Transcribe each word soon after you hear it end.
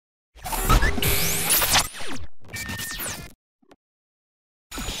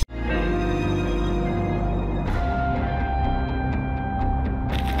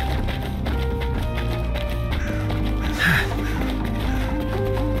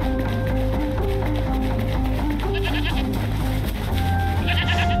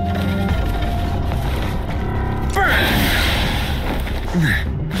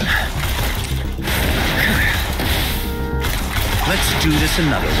this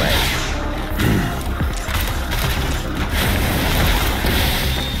another way.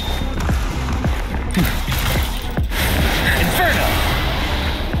 Inferno!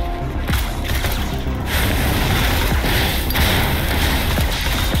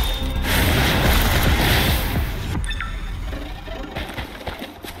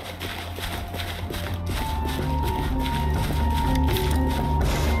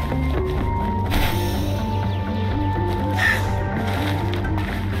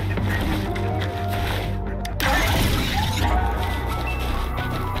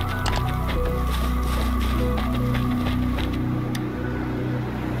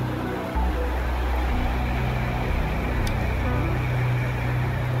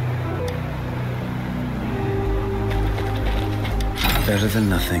 Better than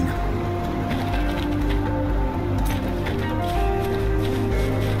nothing.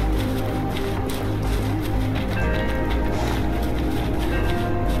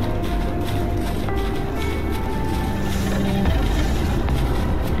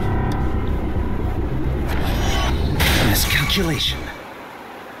 Miscalculation.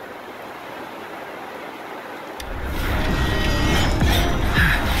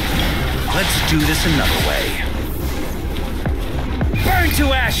 Let's do this another way. Burn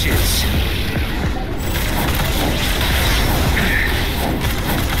to ashes!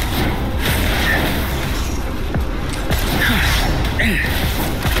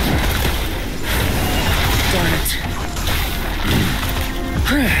 Darn it.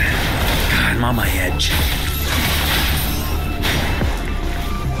 God, I'm on my edge.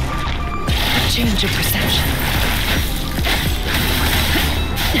 A change of perception.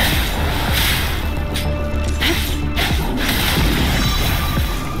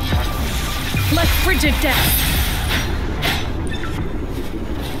 Like frigid death.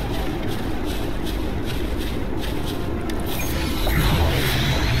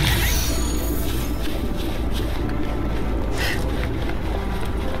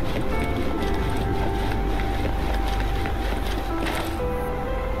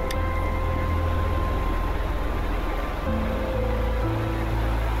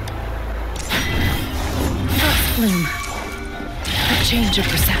 Frost bloom. A change of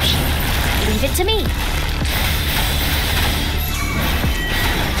perception. Leave it to me.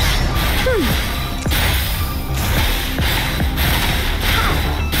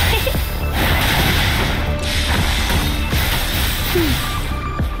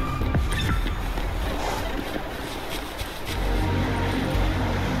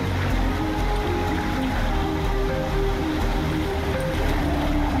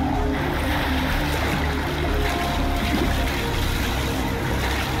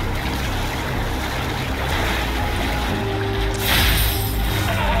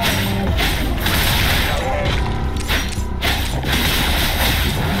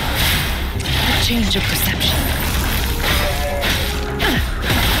 Change of perception.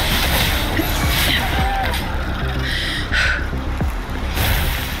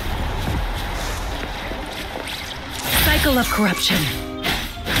 Cycle of corruption.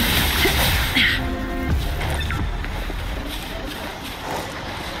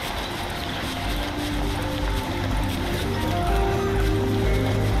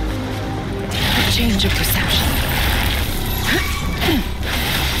 A change of perception.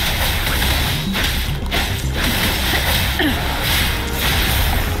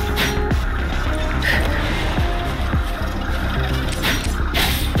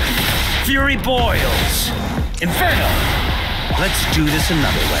 Fury boils! Inferno! Let's do this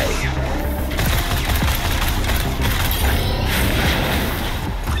another way.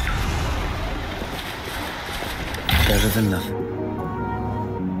 Better than nothing.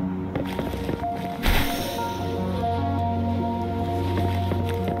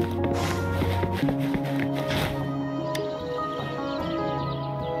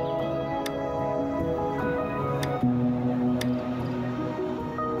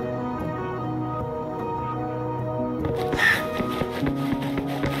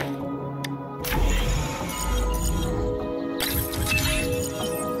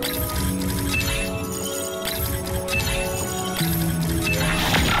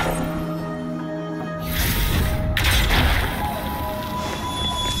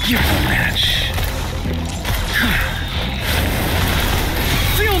 You're no match.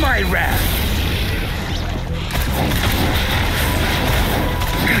 Feel my wrath.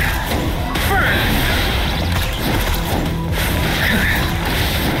 Burn.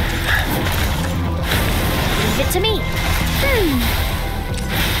 Leave it to me.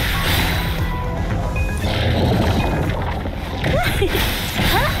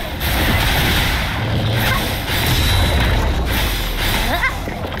 Huh?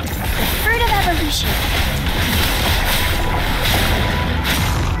 situation.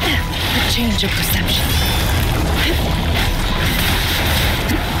 A change of perception.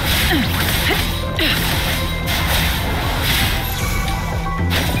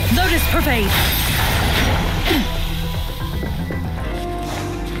 Lotus pervade.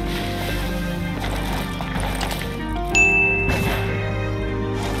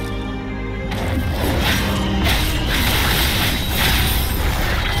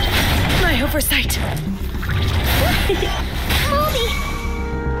 My oversight. Mommy!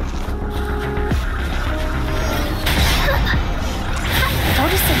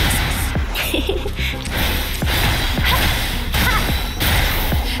 Photosynthesis.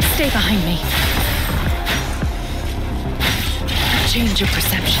 Stay behind me. A change of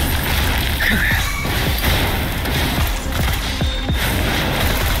perception.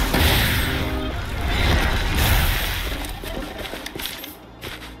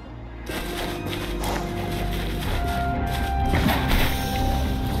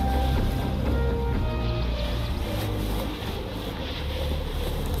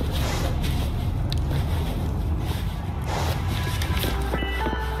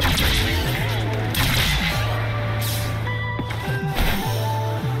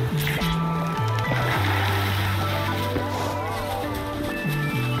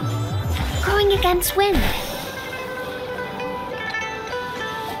 Going against wind.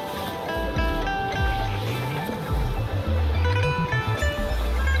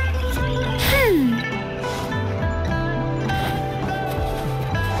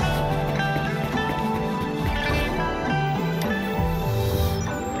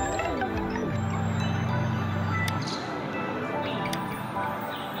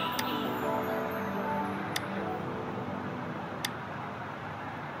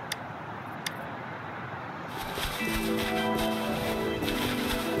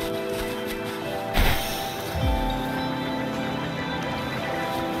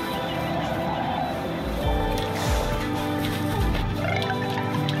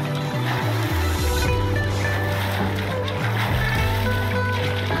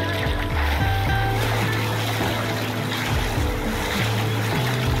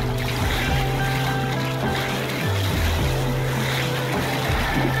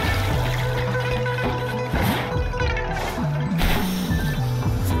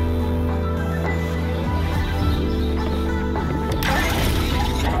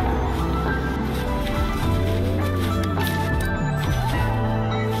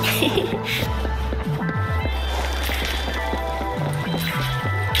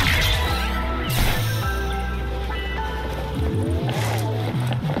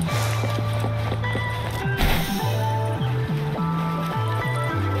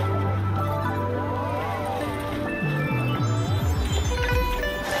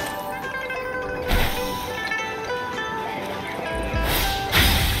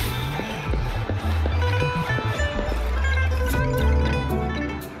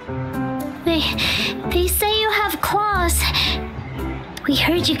 They say you have claws. We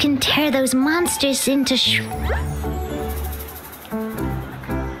heard you can tear those monsters into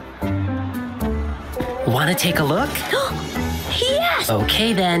Want to take a look? Yes!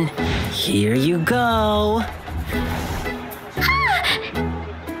 Okay then, here you go.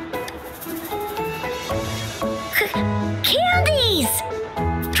 Candies!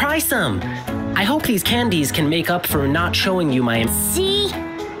 Try some. I hope these candies can make up for not showing you my... See?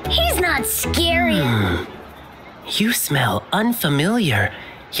 He's not scary. You smell unfamiliar,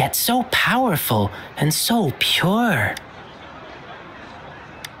 yet so powerful and so pure.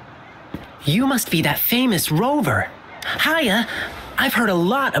 You must be that famous rover. Hiya, I've heard a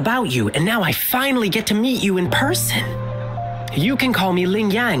lot about you, and now I finally get to meet you in person. You can call me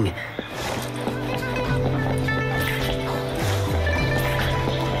Ling Yang.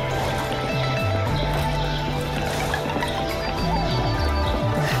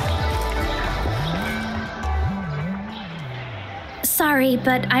 Sorry,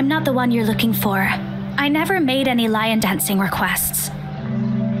 but I'm not the one you're looking for. I never made any lion dancing requests.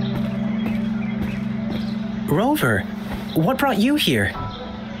 Rover, what brought you here?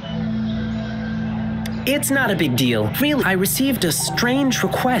 It's not a big deal. Really, I received a strange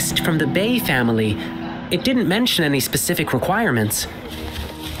request from the Bay family. It didn't mention any specific requirements.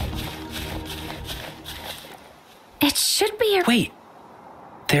 It should be a... Wait,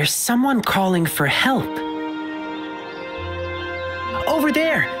 there's someone calling for help. Over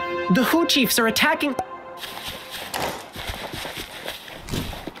there! The Hu Chiefs are attacking...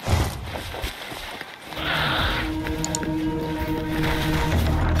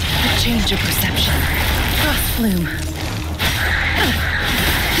 A change of perception. Frost flume.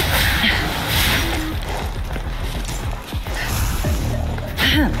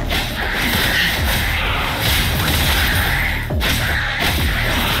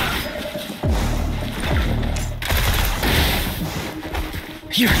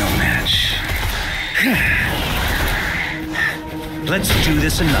 You're no match. Let's do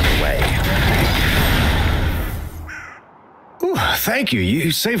this another way. Ooh, thank you.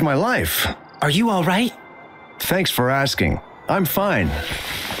 You saved my life. Are you all right? Thanks for asking. I'm fine.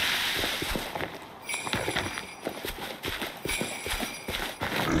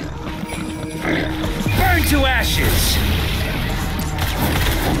 Burn to ashes!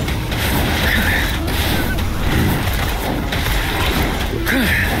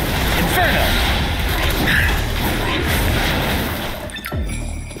 Inferno!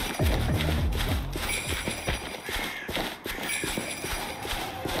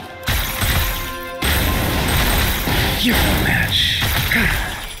 You're no match.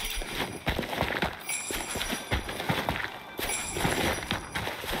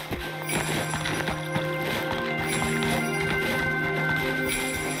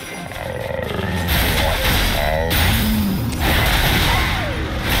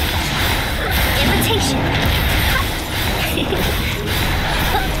 Imitation.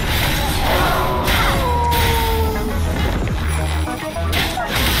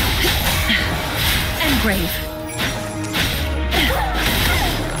 Engrave.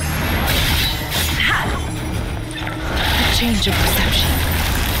 A change of perception.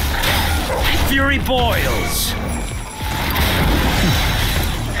 Fury boils.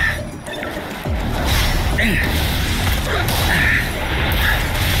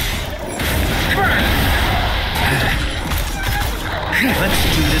 Burn! Let's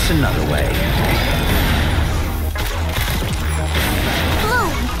do this another way.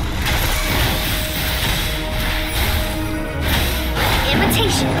 Bloom.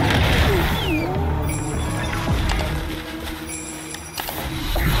 Imitation.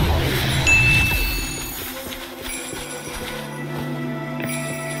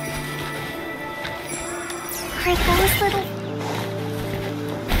 Right, that was little.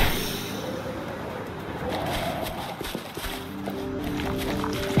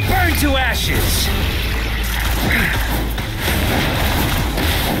 Burn to ashes!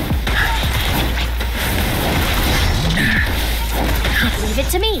 Leave it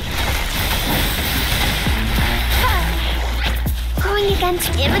to me. Going against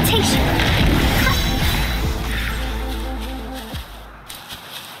imitation.